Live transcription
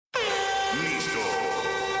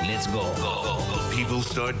Let's go. People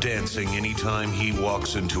start dancing anytime he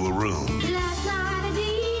walks into a room. Last night a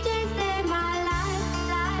DJ saved my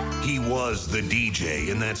life. He was the DJ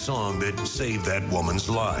in that song that saved that woman's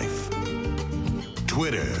life.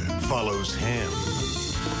 Twitter follows him.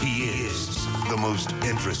 He is the most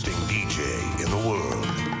interesting DJ in the world.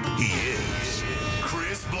 He is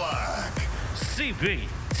Chris Black. CB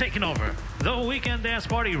taking over the Weekend Dance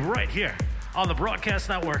Party right here on the Broadcast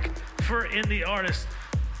Network for Indie Artists.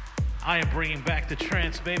 I am bringing back the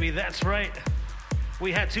trance, baby. That's right.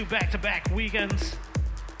 We had 2 back-to-back weekends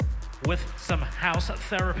with some house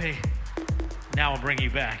therapy. Now I'm bringing you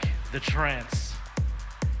back the trance.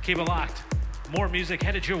 Keep it locked. More music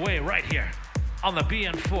headed your way right here on the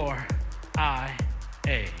BN4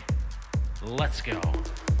 IA. Let's go.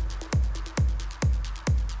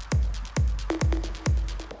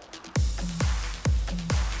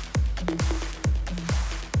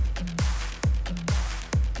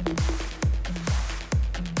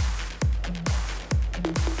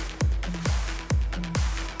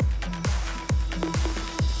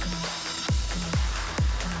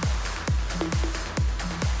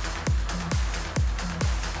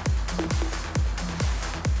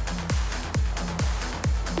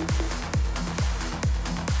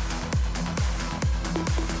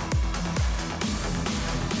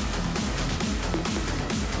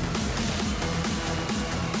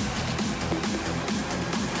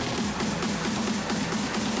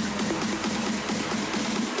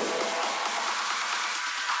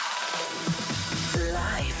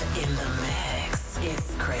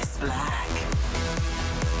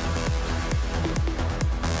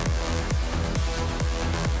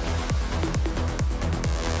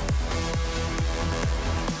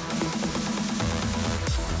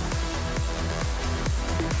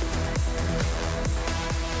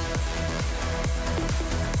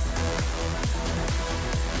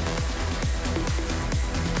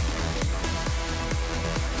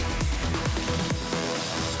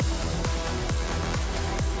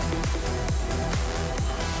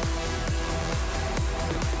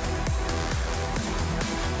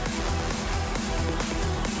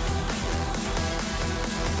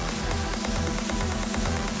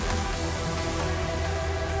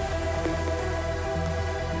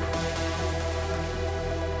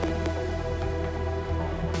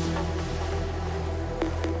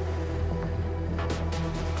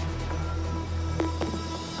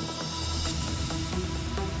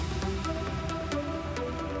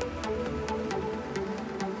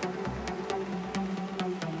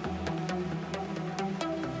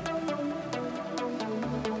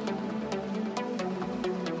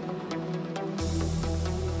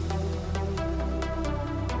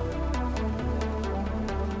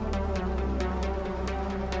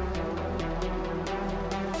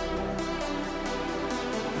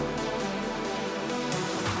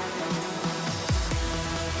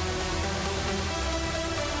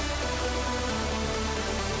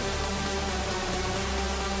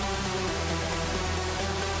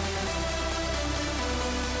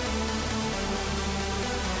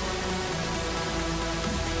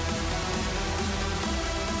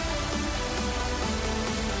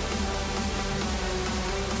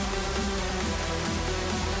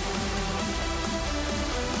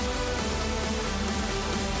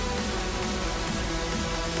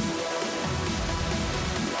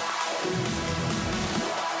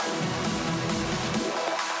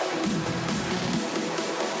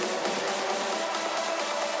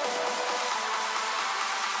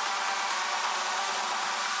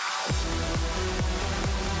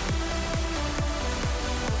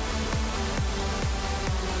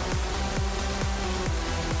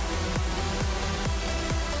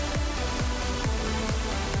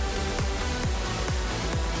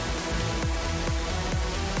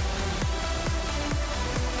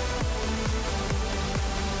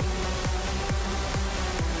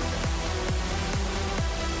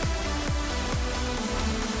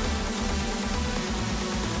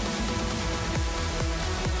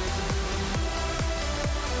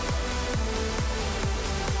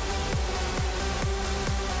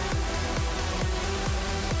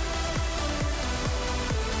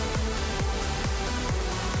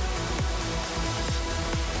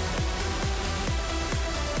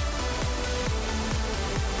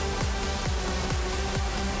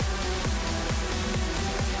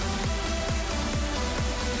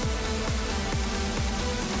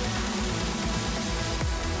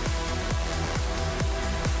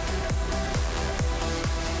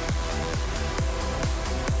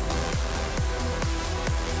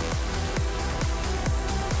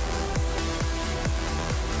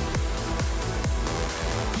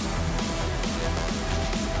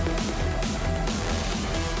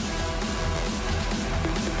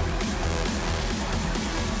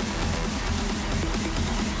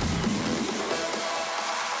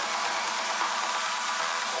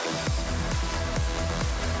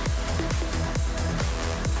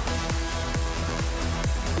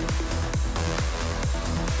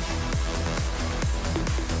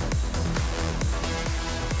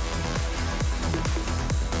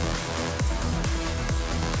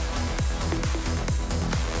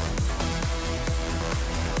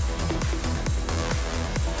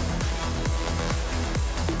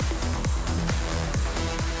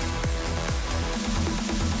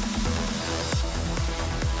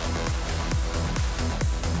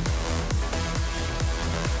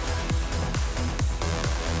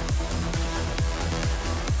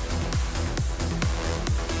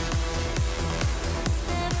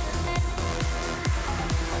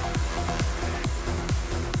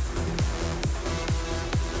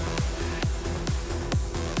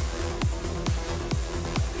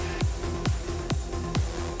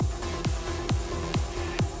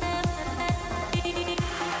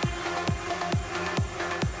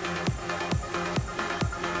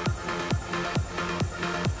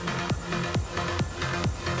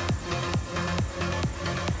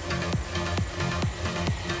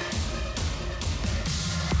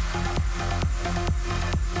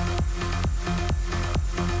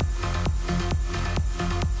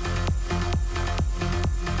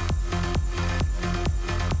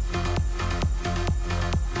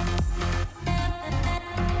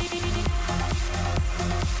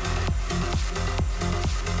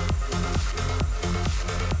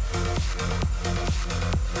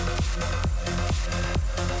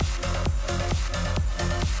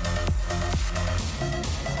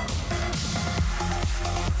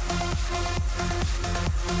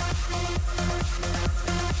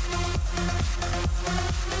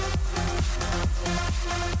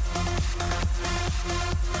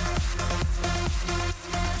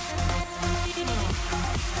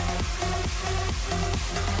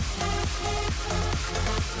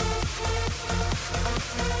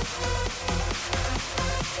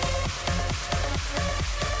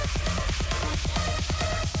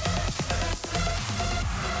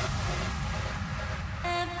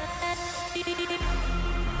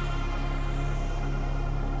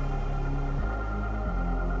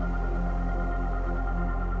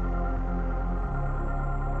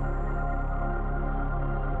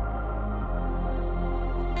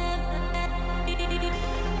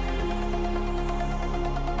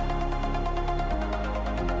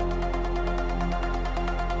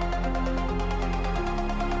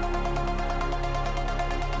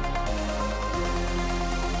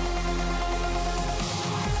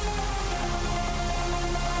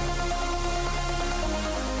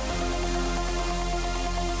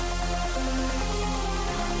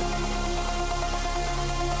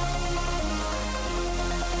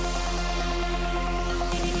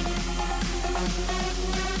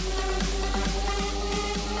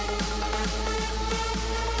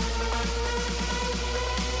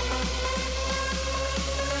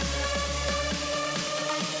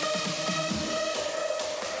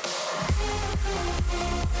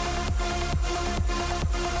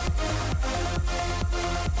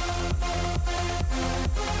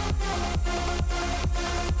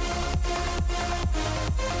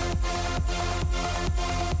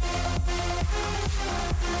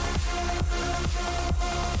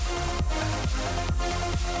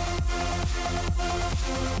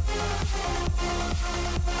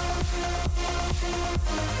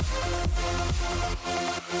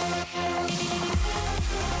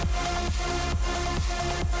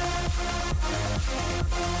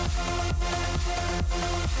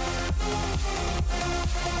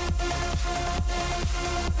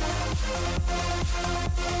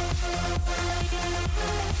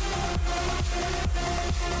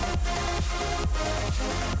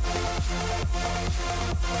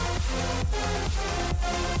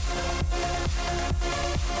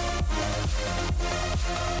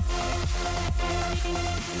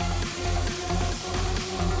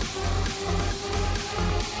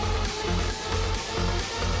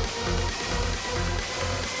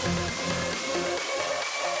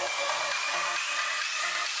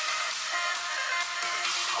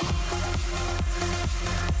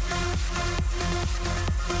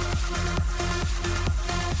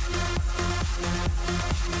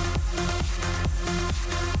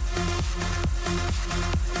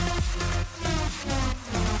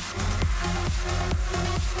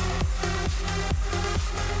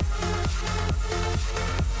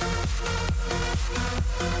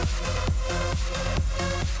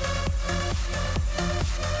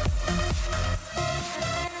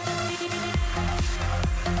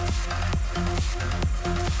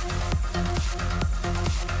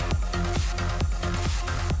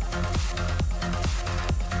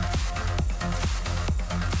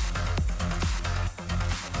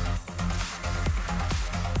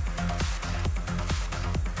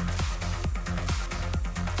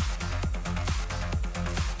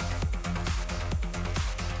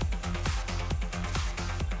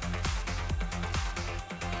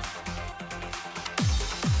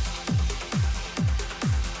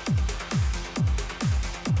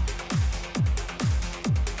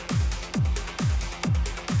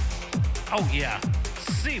 Oh yeah,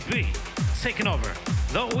 CB taking over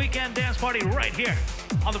the weekend dance party right here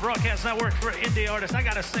on the Broadcast Network for indie artists. I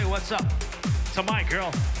gotta say what's up to my girl,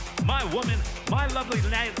 my woman, my lovely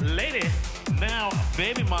lady, now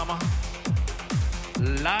baby mama,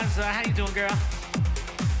 Liza. How you doing, girl?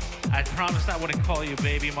 I promised I wouldn't call you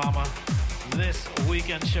baby mama. This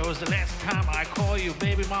weekend show is the last time I call you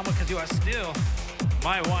baby mama because you are still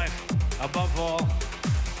my wife, above all,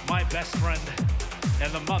 my best friend,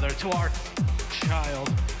 and the mother to our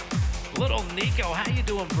child. Little Nico, how you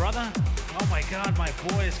doing, brother? Oh my God, my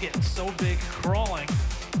boy is getting so big, crawling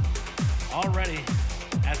already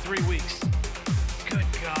at 3 weeks. Good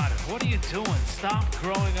God, what are you doing? Stop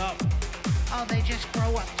growing up. Oh, they just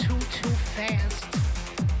grow up too fast.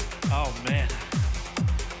 Oh man,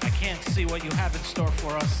 I can't see what you have in store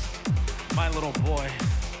for us, my little boy,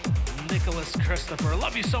 Nicholas Christopher.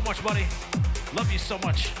 Love you so much, buddy. Love you so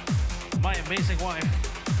much. My amazing wife.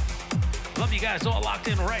 Love you guys all locked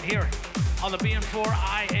in right here on the BN4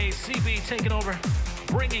 IACB taking over,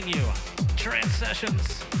 bringing you trance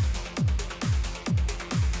sessions.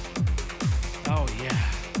 Oh yeah,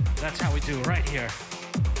 that's how we do right here.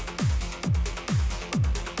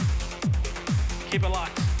 Keep it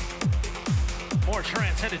locked. More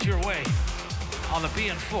trance headed your way on the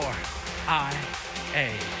BN4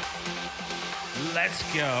 IA. Let's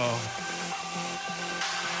go.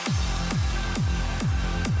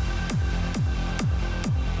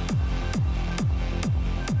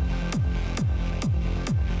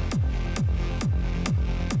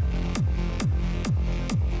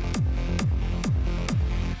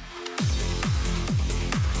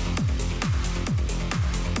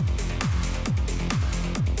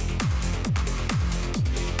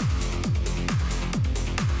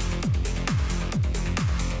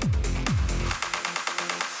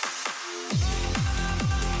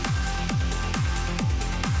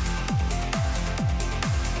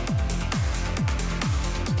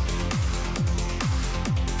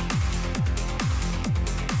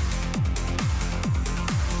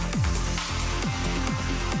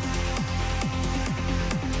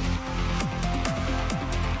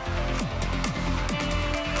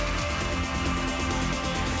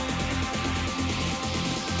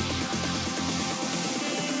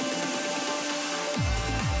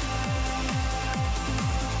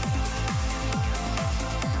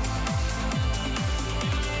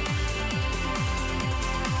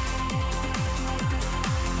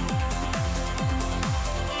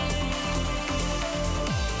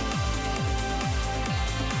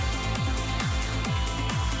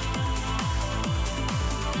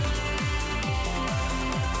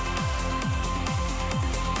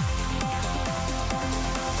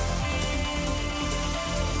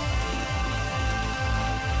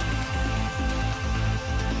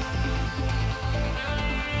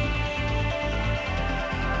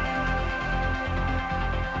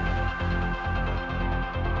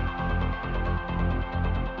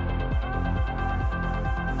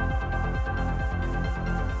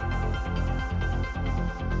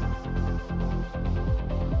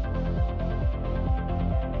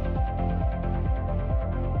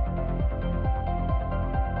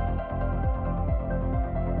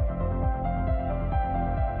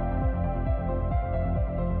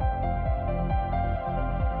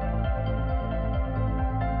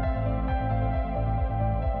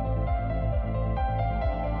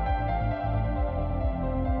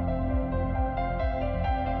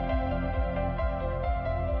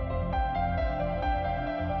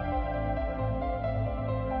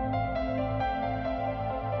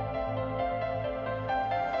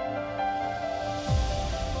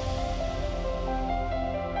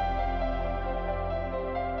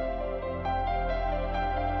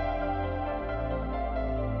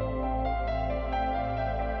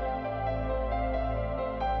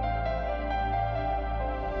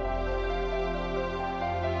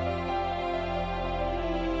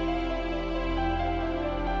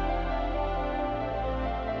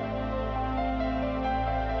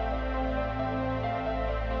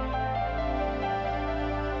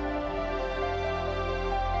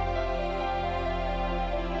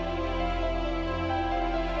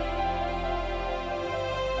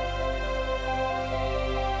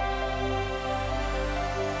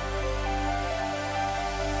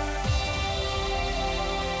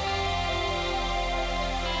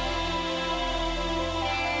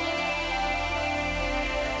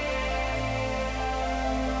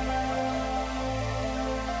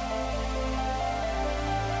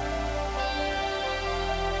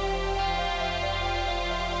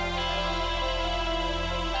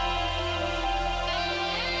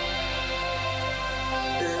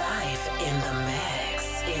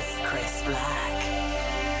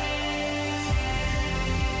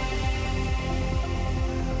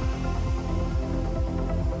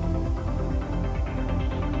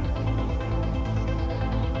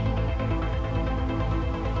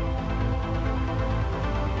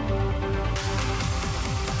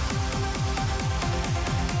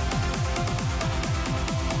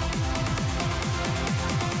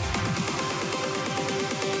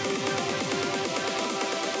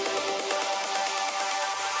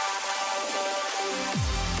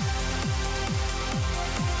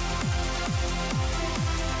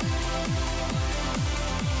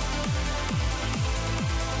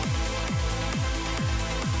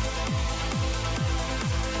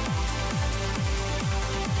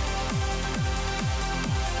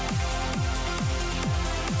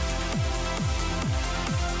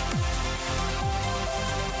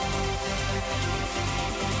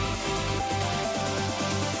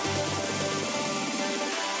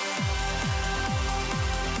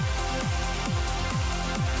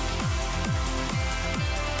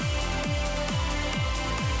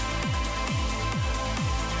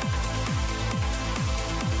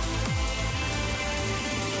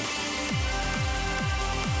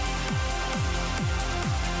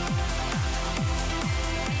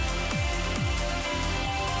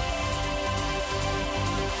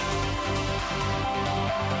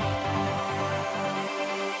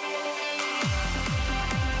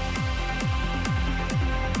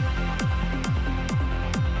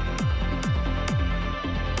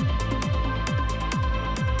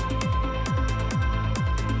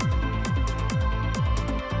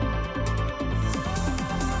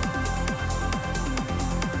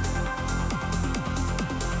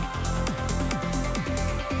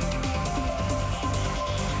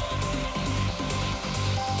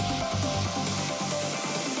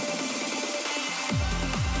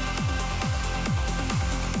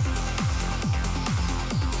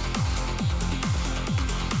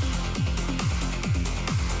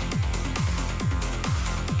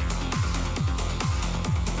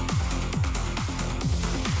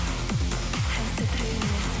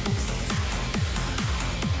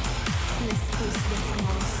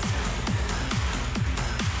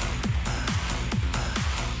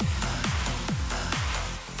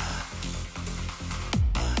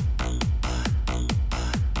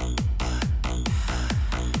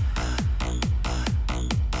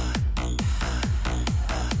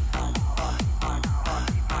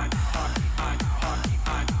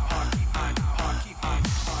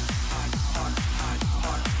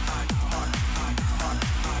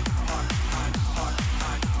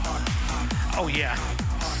 yeah.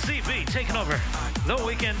 CB taking over the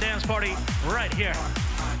weekend dance party right here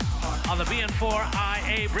on the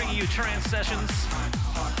BN4IA, bringing you trance sessions.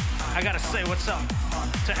 I gotta say what's up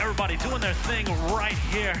to everybody doing their thing right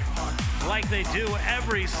here like they do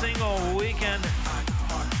every single weekend.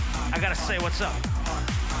 I gotta say what's up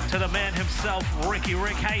to the man himself, Ricky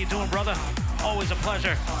Rick. How you doing, brother? Always a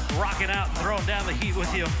pleasure rocking out and throwing down the heat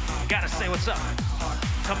with you. Gotta say what's up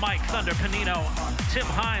to Mike Thunder Panino, Tim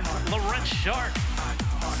Hines, Laurent Shark,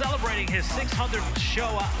 celebrating his 600th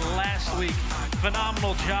show last week.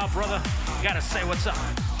 Phenomenal job, brother. Gotta say what's up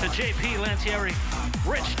to JP Lantieri,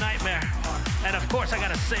 Rich Nightmare, and of course I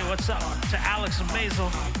gotta say what's up to Alex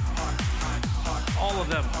Mazel. All of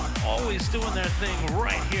them always doing their thing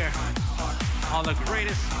right here on the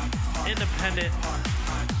greatest independent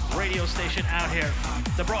radio station out here,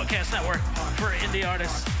 the Broadcast Network for indie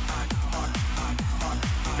artists.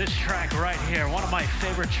 This track right here, one of my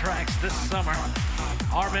favorite tracks this summer,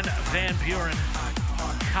 Armin van Buuren,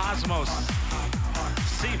 Cosmos.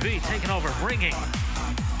 CB taking over, bringing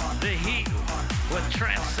the heat with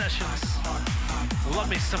trance sessions. Love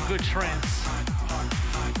me some good trance.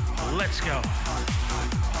 Let's go.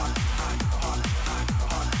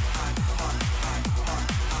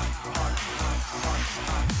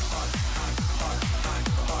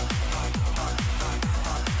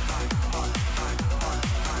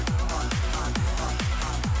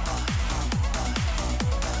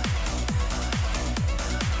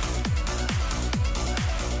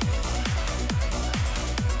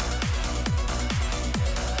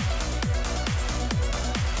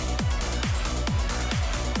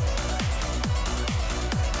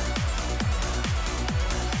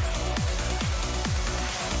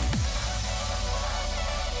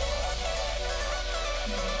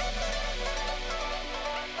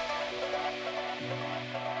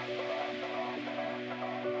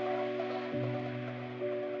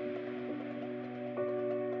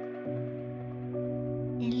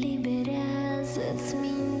 Eliberează-ți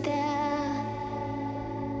mintea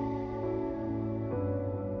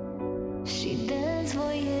și dă-ți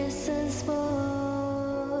voie să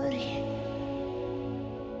zbori.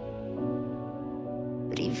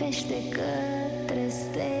 Privește către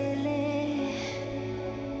stele,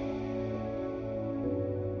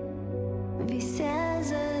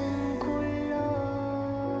 visează în culori.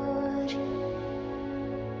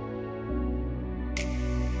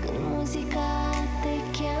 Când muzica te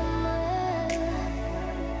cheamă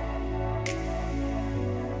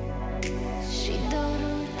și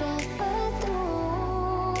dorul te-a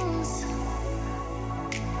pătruns,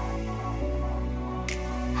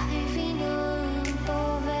 hai vino în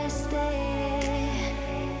poveste,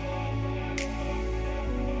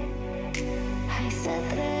 hai să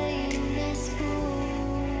trăim nespus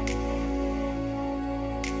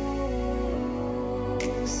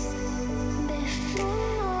de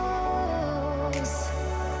frumos,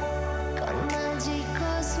 ca un magic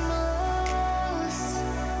cosmos.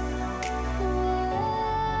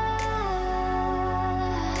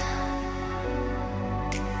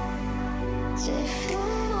 Ce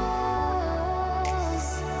frumos,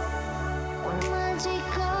 un magic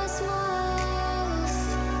cosmos.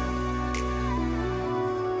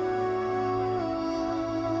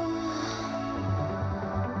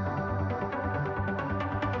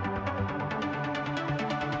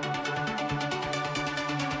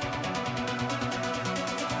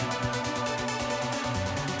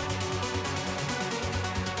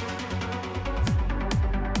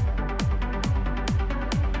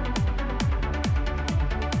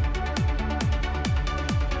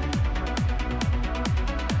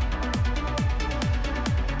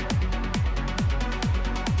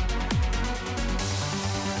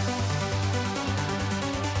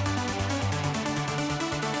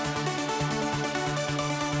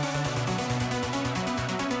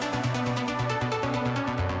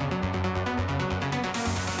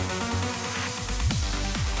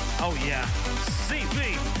 Oh yeah, CB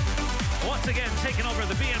once again taking over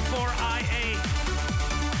the BN4IA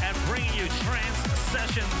and bringing you trance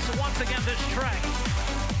sessions. Once again, this track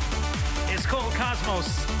is called Cosmos.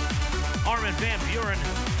 Armin van Buuren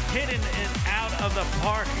hitting it out of the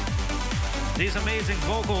park. These amazing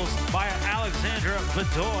vocals by Alexandra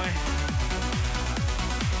Bedoy.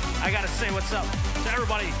 I gotta say what's up to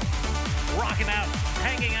everybody rocking out,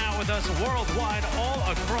 hanging out with us worldwide, all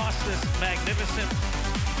across this magnificent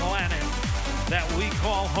planet that we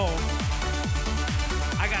call home.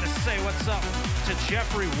 I gotta say what's up to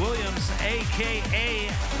Jeffrey Williams, aka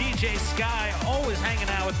DJ Sky, always hanging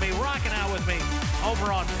out with me, rocking out with me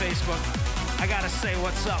over on Facebook. I gotta say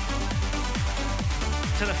what's up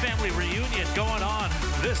to the family reunion going on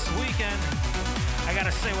this weekend I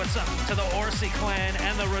gotta say what's up to the Orsi clan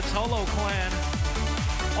and the Rotolo clan.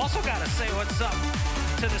 Also gotta say what's up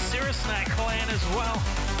to the Sirisnack clan as well.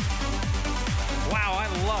 Wow, I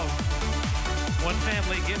love when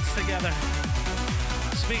family gets together.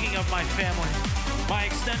 Speaking of my family, my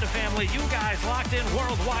extended family, you guys locked in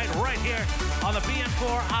worldwide right here on the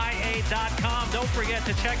BN4IA.com. Don't forget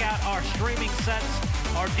to check out our streaming sets,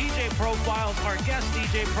 our DJ profiles, our guest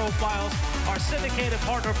DJ profiles, our syndicated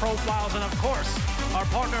partner profiles, and of course, our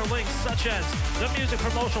partner links such as the music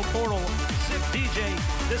promotional portal, Zip DJ,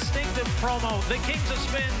 Distinctive Promo, the Kings of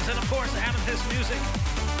Spins, and of course, Amethyst Music.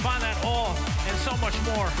 Find that all and so much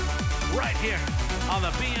more right here on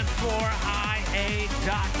the BN4IA.com.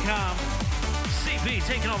 CB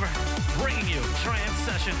taking over, bringing you Trance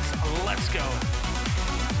Sessions. Let's go.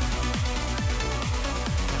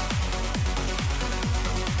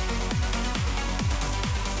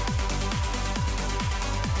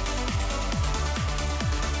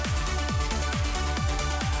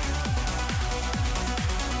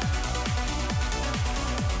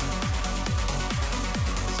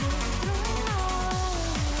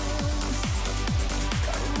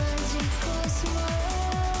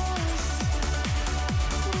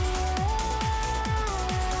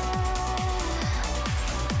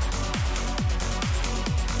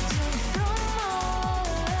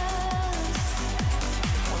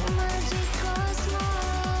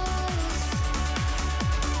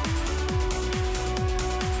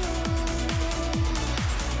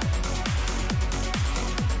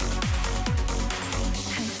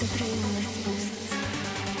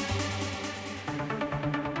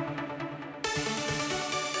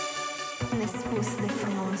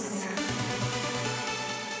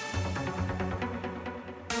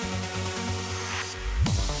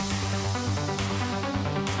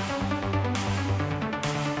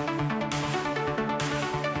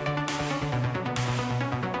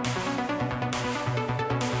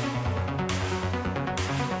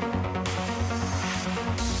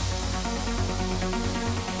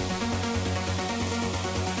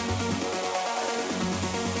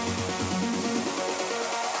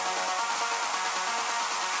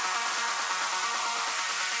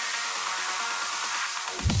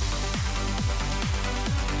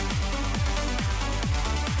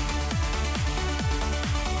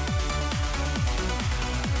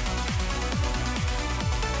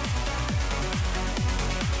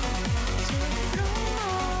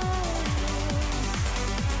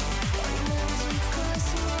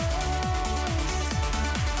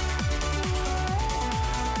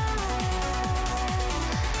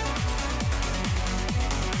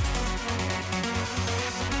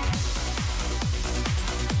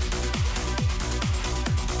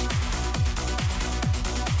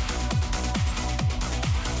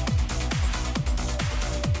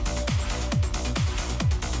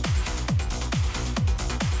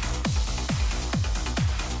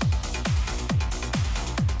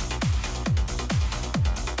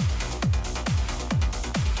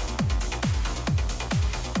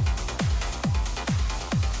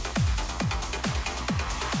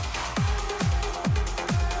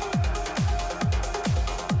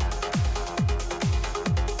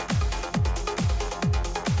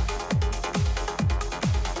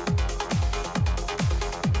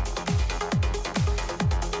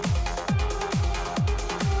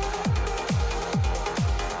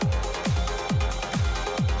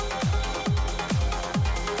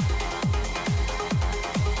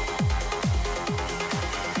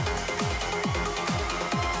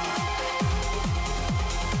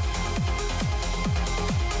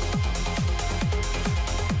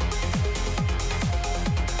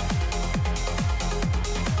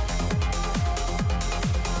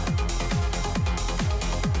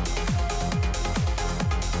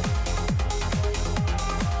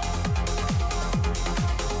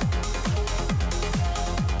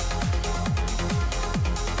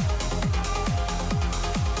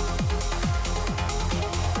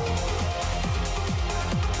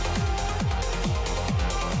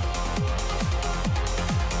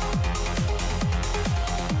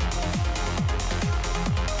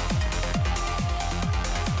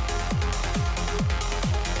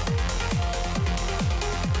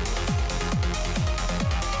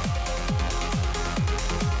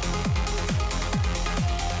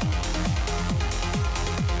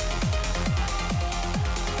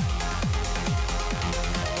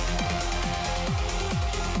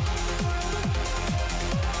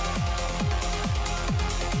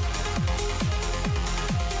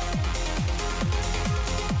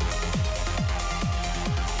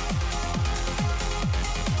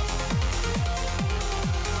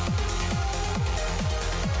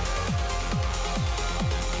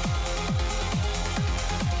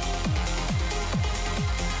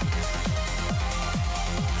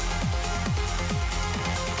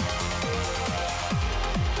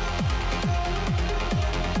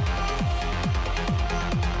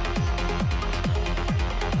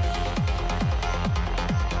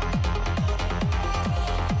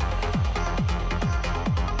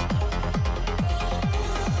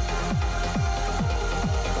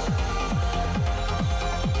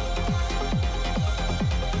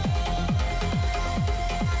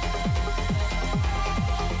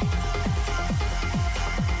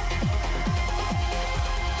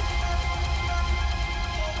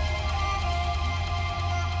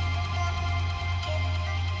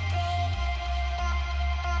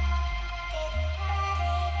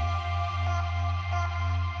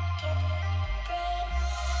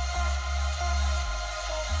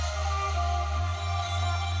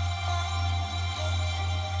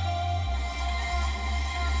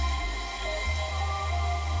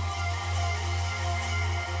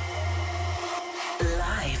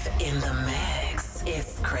 In the mix,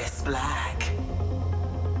 it's Chris Black.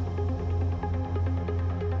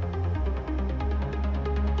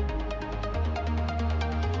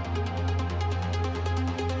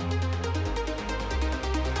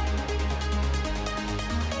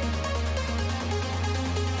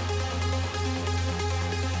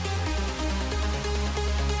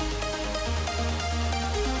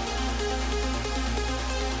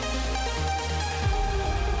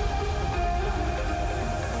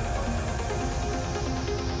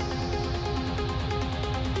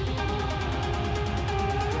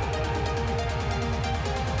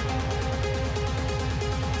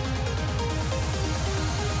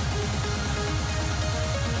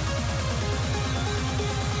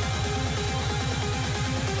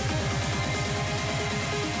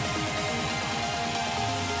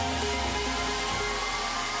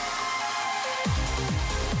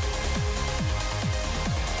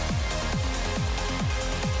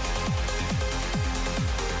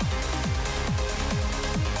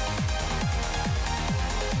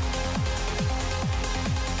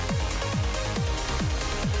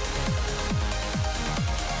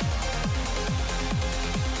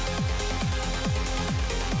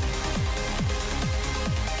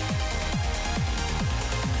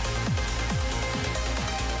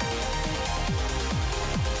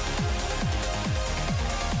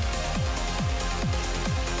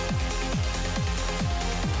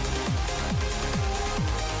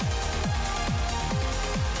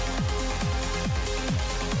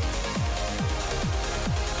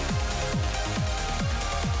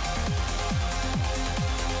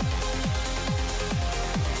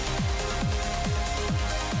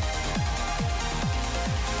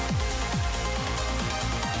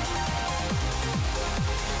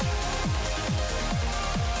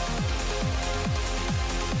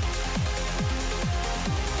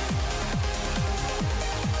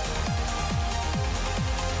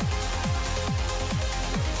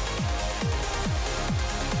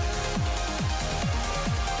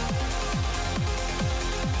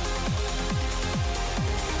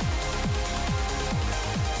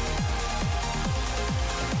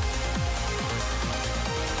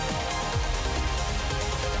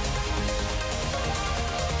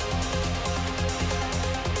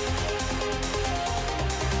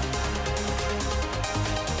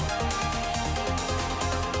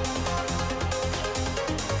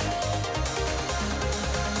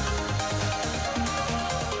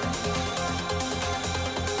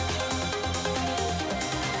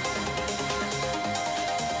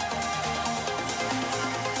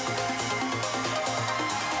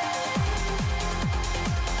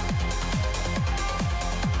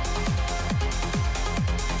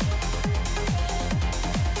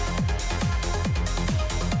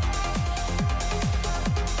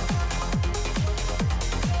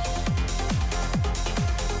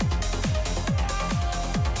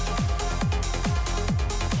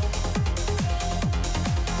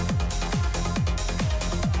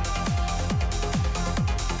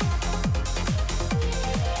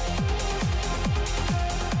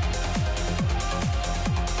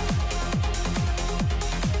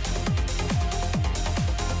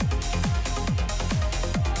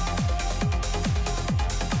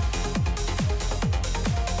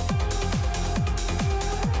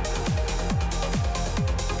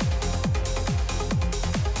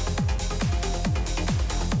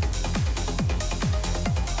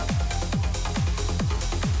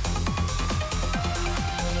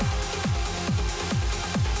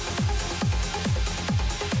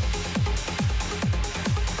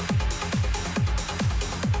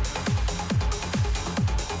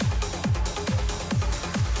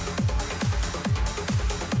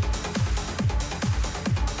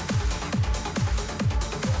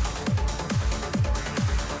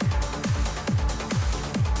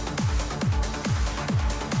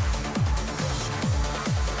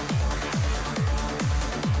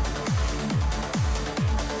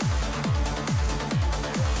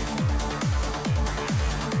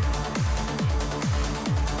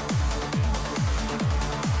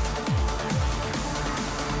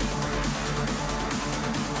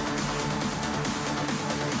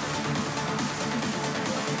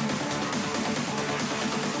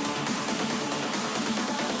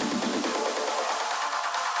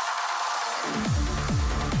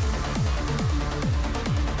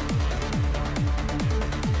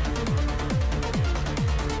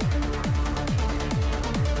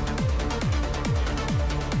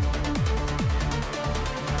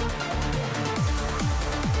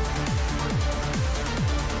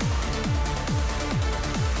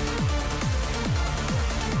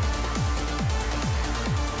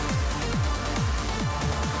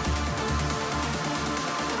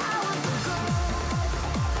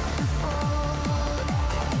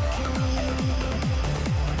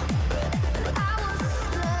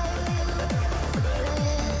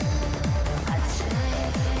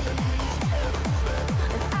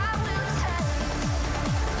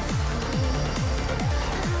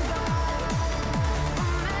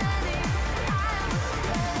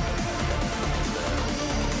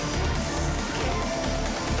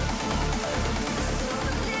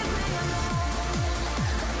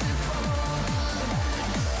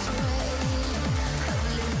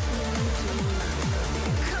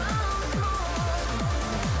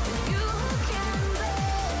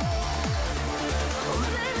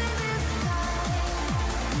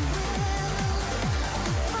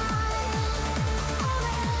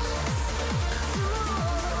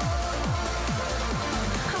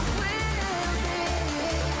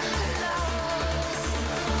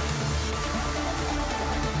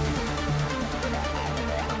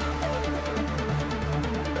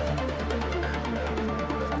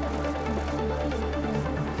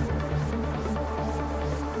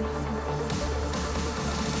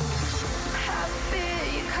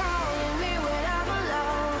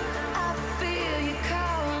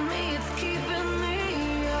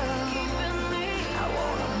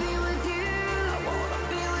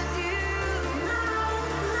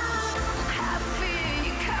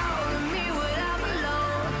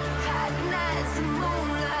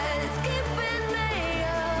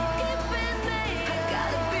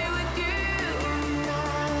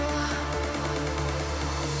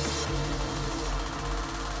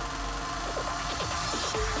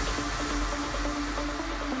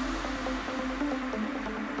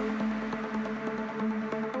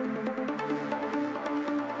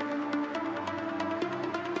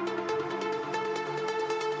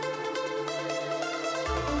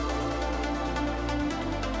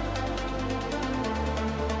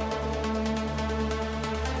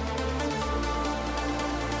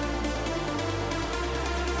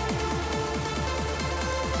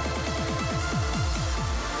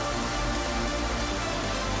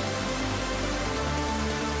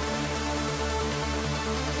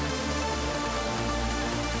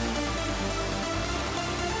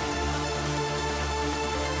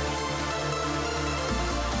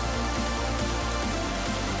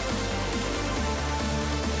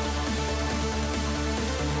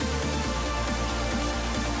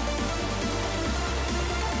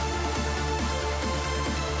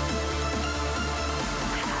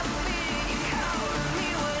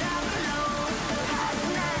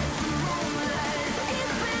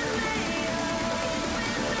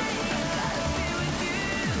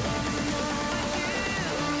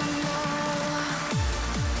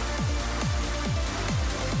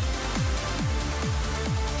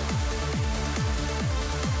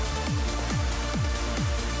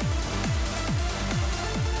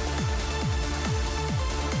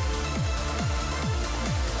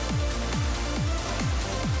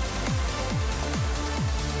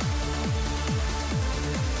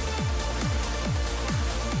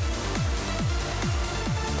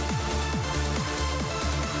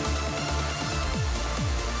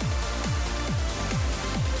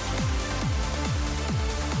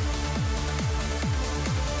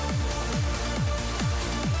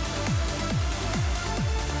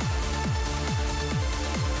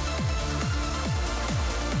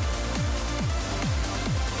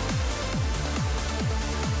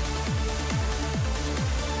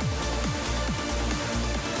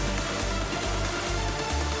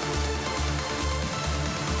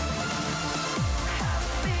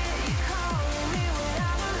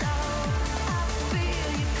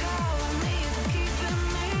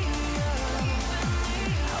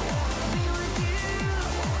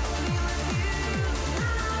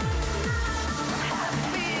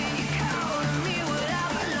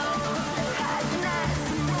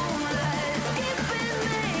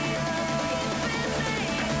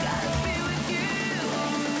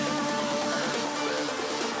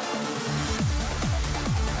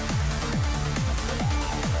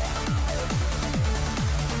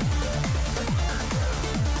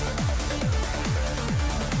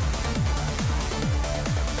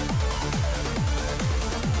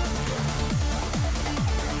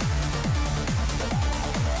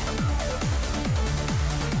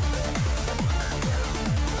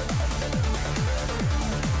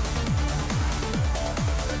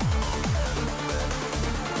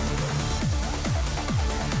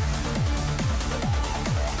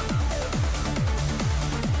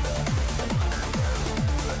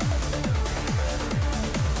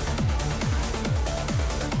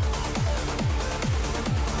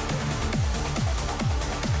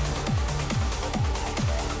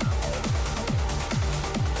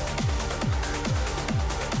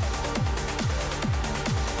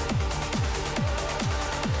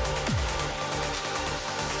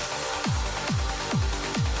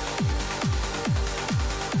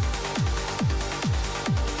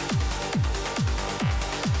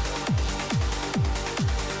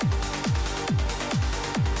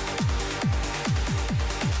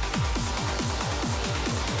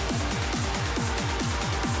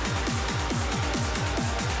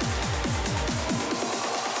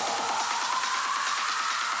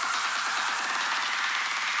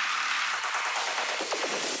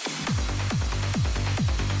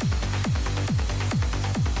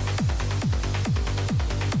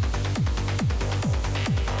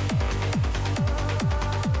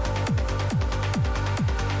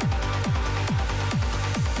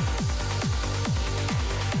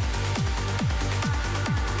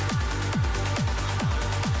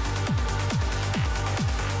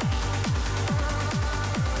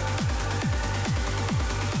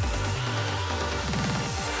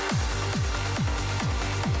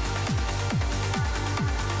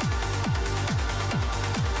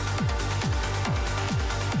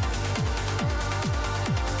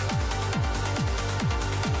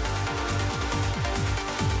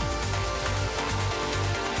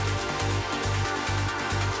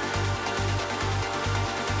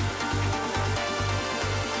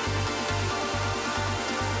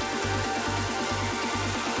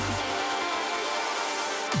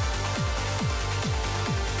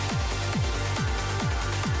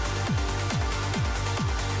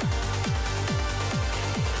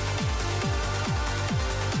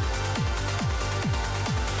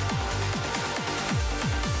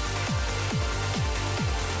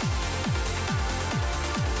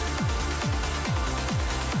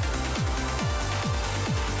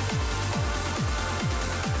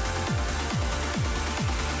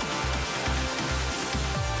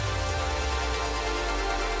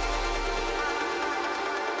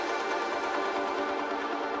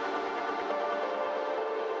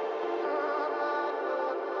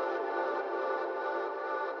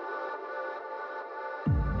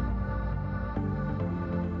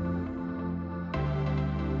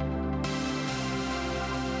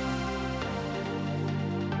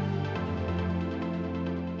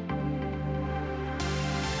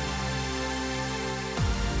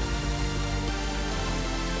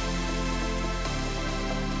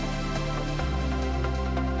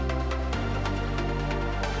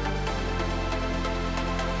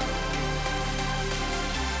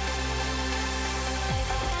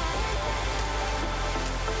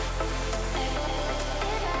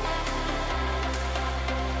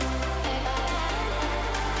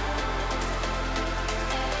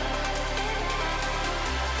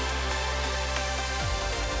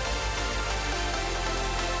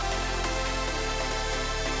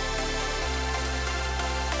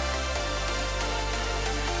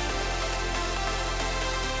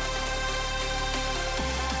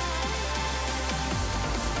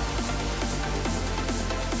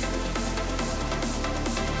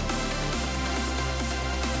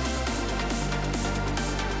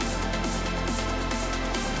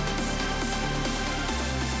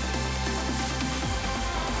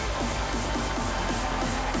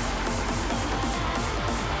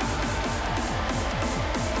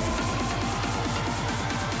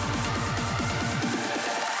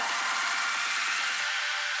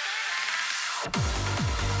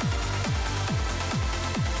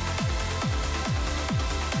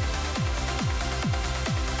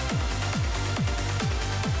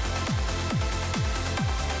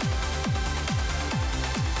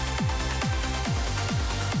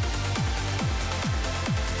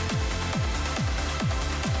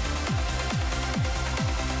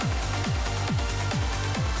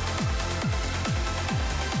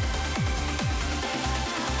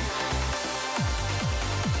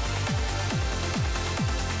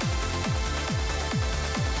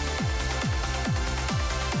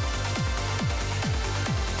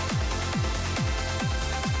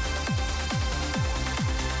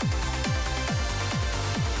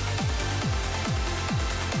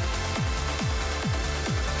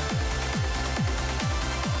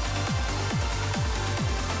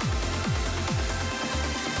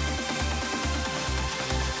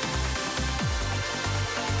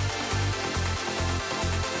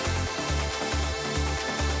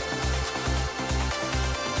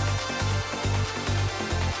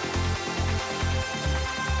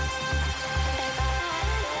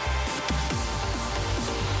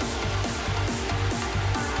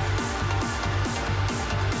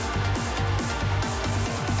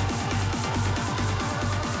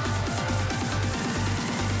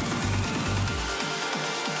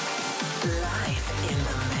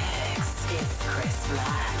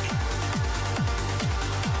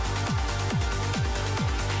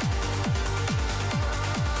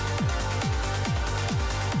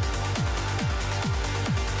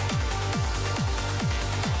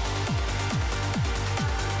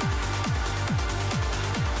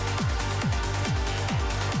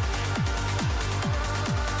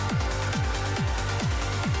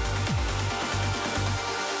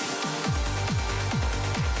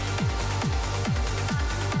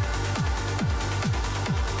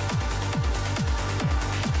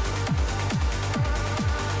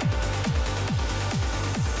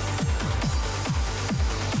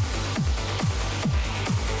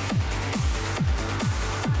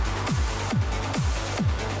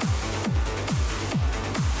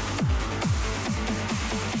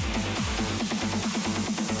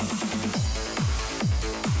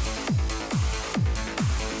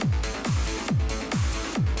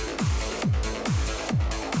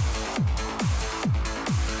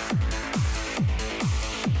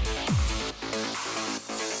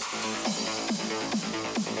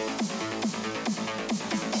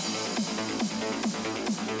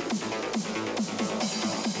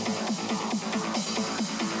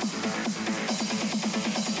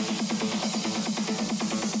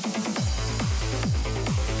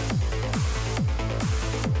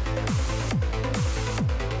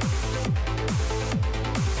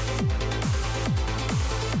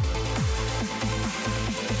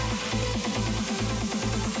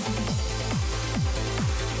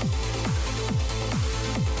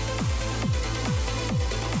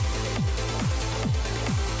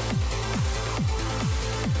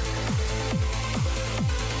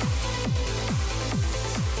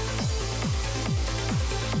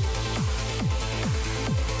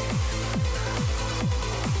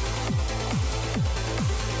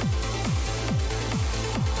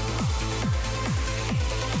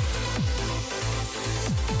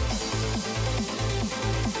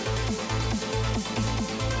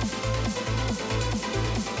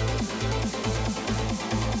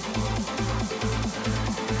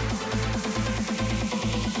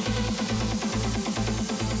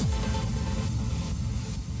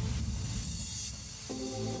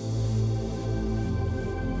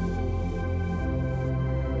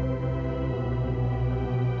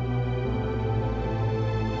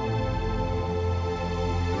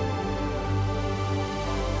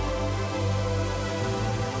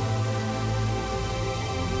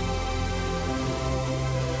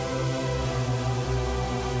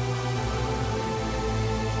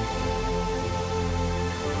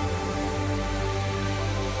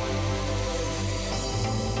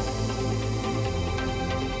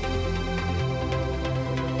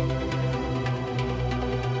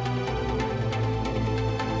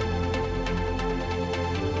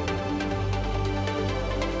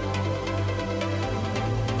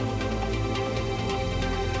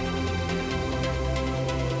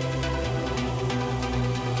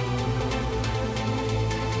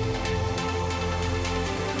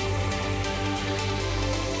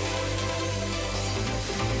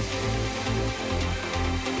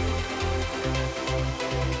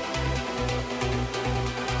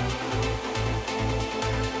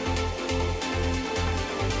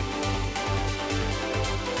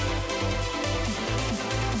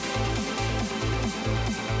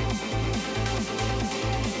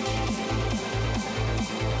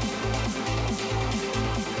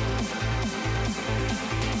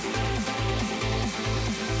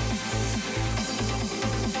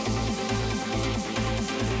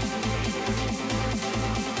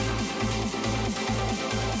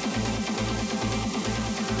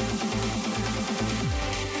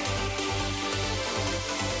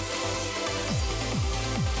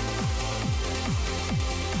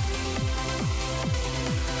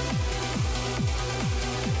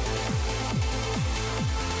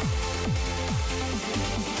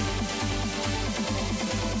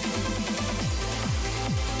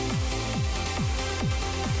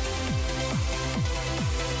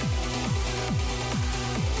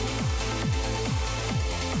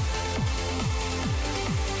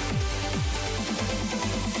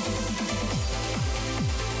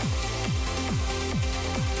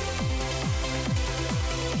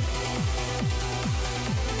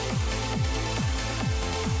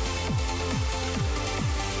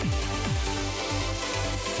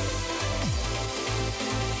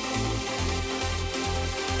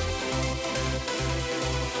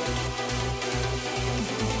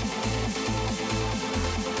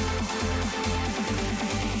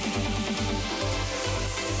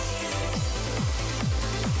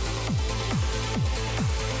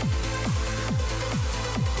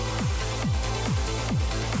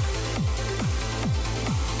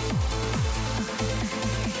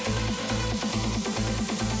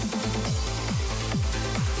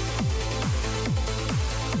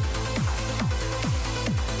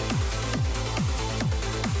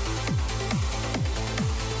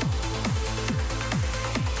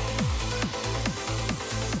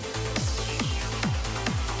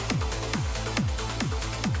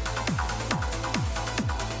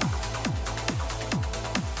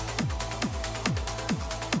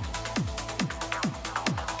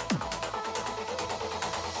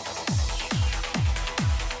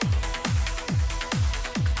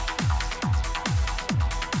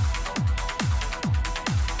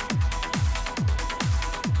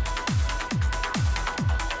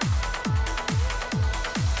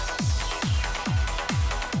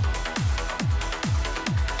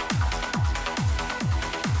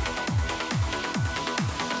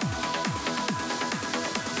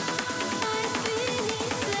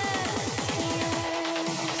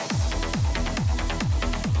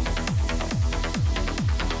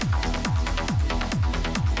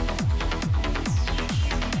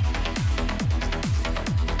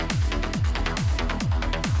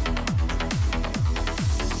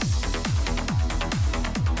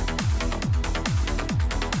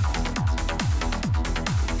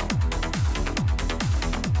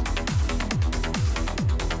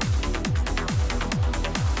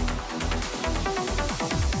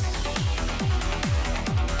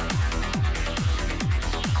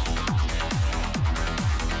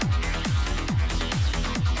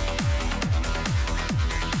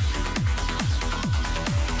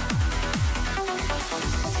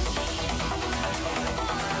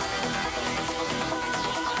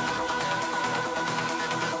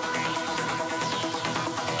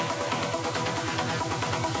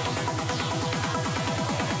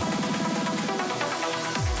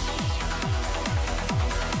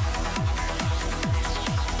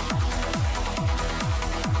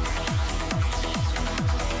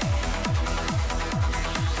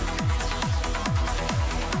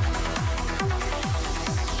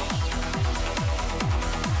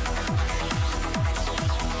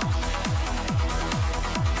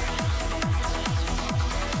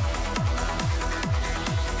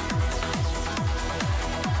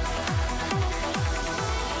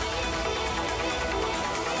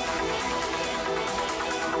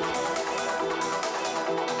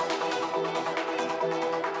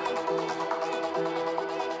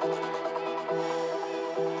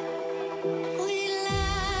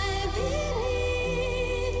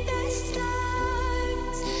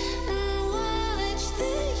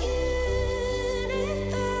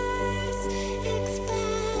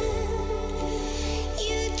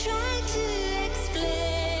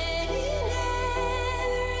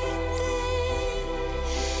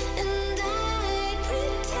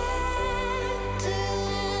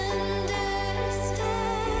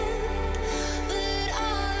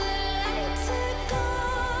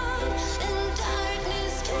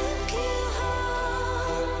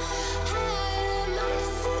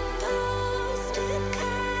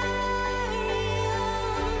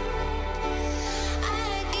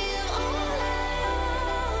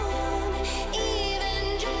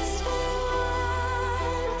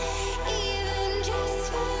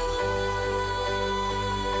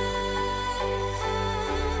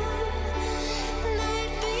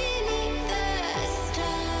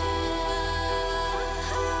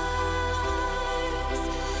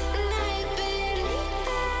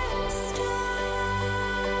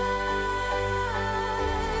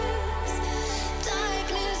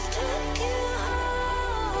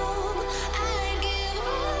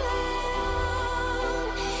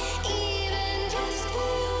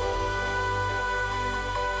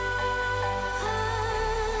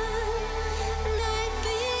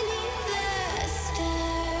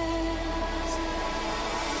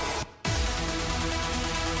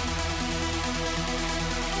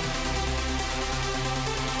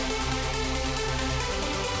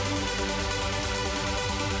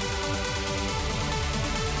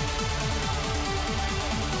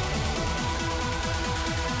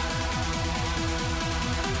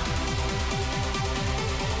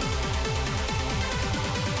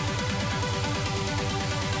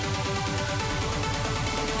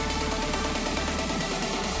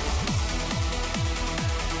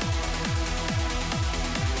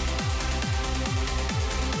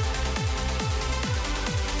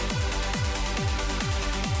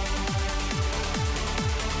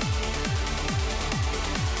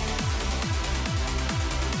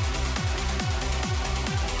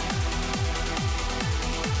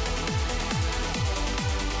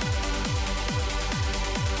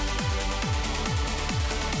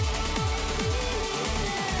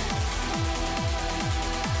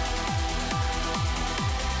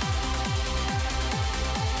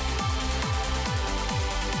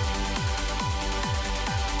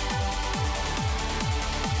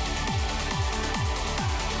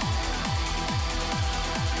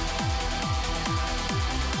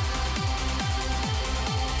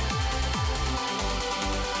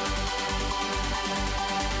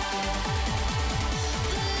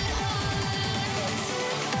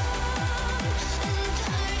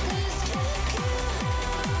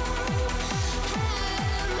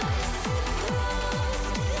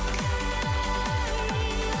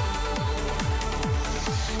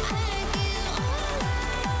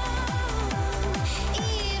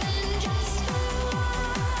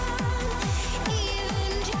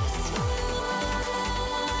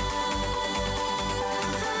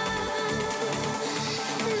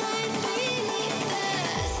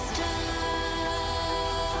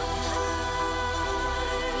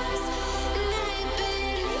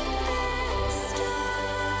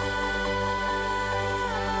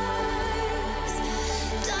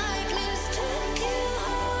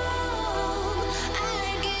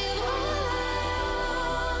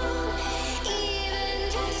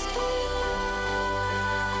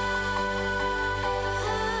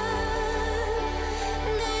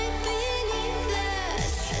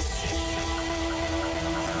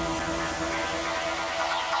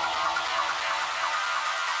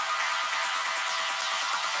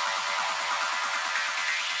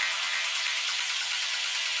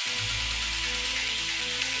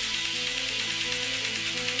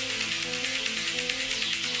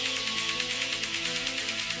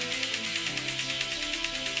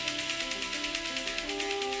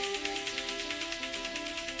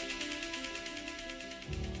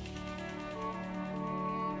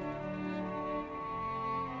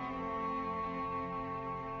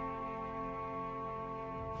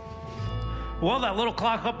 Well, that little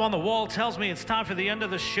clock up on the wall tells me it's time for the end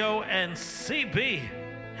of the show, and CB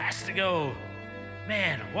has to go.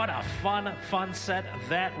 Man, what a fun set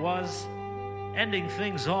that was. Ending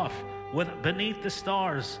things off with Beneath the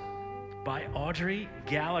Stars by Audrey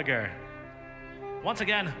Gallagher. Once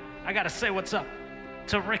again, I gotta say what's up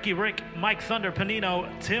to Ricky Rick, Mike Thunder Panino,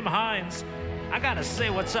 Tim Hines. I gotta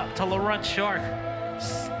say what's up to Laurent Shark,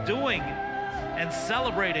 doing and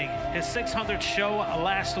celebrating his 600th show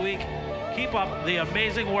last week. Keep up the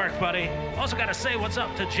amazing work, buddy. Also gotta say what's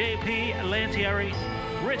up to JP Lantieri,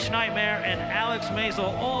 Rich Nightmare, and Alex Mazel,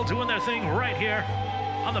 all doing their thing right here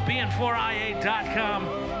on the BN4IA.com.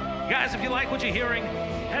 Guys, if you like what you're hearing,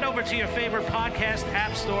 head over to your favorite podcast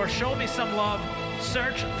app store, show me some love,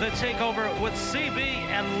 search The Takeover with CB,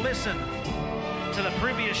 and listen to the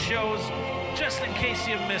previous shows just in case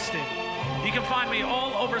you missed it. You can find me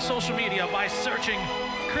all over social media by searching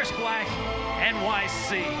Chris Black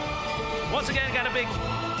NYC. Once again, gotta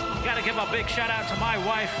give a big shout out to my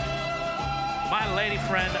wife, my lady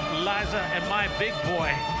friend Liza, and my big boy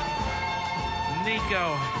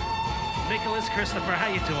Nicholas Christopher. How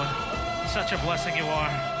you doing? Such a blessing you are.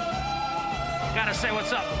 Gotta say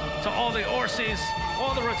what's up to all the Orsies,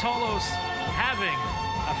 all the Rotolos, having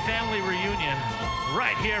a family reunion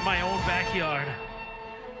right here in my own backyard.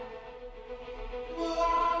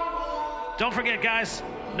 Don't forget, guys,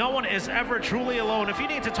 no one is ever truly alone. If you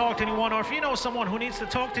need to talk to anyone, or if you know someone who needs to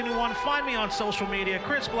talk to anyone, find me on social media,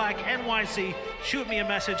 Chris Black NYC. Shoot me a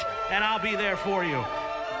message, and I'll be there for you.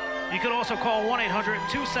 You can also call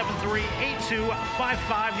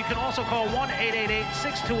 1-800-273-8255. You can also call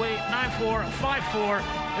 1-888-628-9454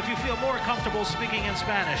 if you feel more comfortable speaking in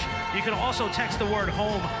Spanish. You can also text the word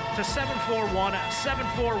HOME to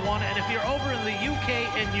 741-741. And if you're over in the UK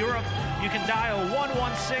and Europe, you can dial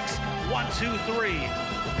 116-123.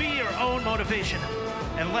 Be your own motivation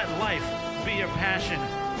and let life be your passion.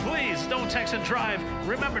 Please don't text and drive.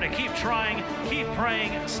 Remember to keep trying, keep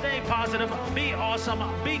praying, stay positive, be awesome,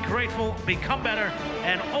 be grateful, become better,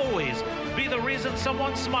 and always be the reason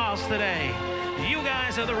someone smiles today. You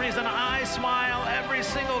guys are the reason I smile every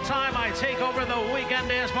single time I take over the weekend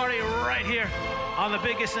dance party right here on the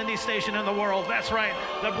biggest indie station in the world. That's right,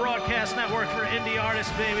 the Broadcast Network for Indie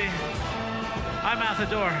Artists, baby. I'm out the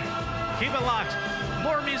door. Keep it locked.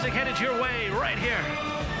 More music headed your way right here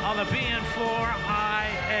on the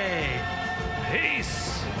BN4IA.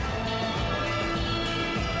 Peace.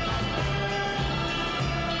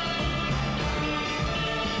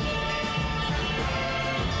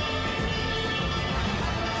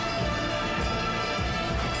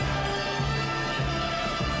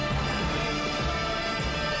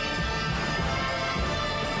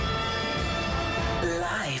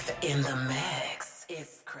 Live in the mix.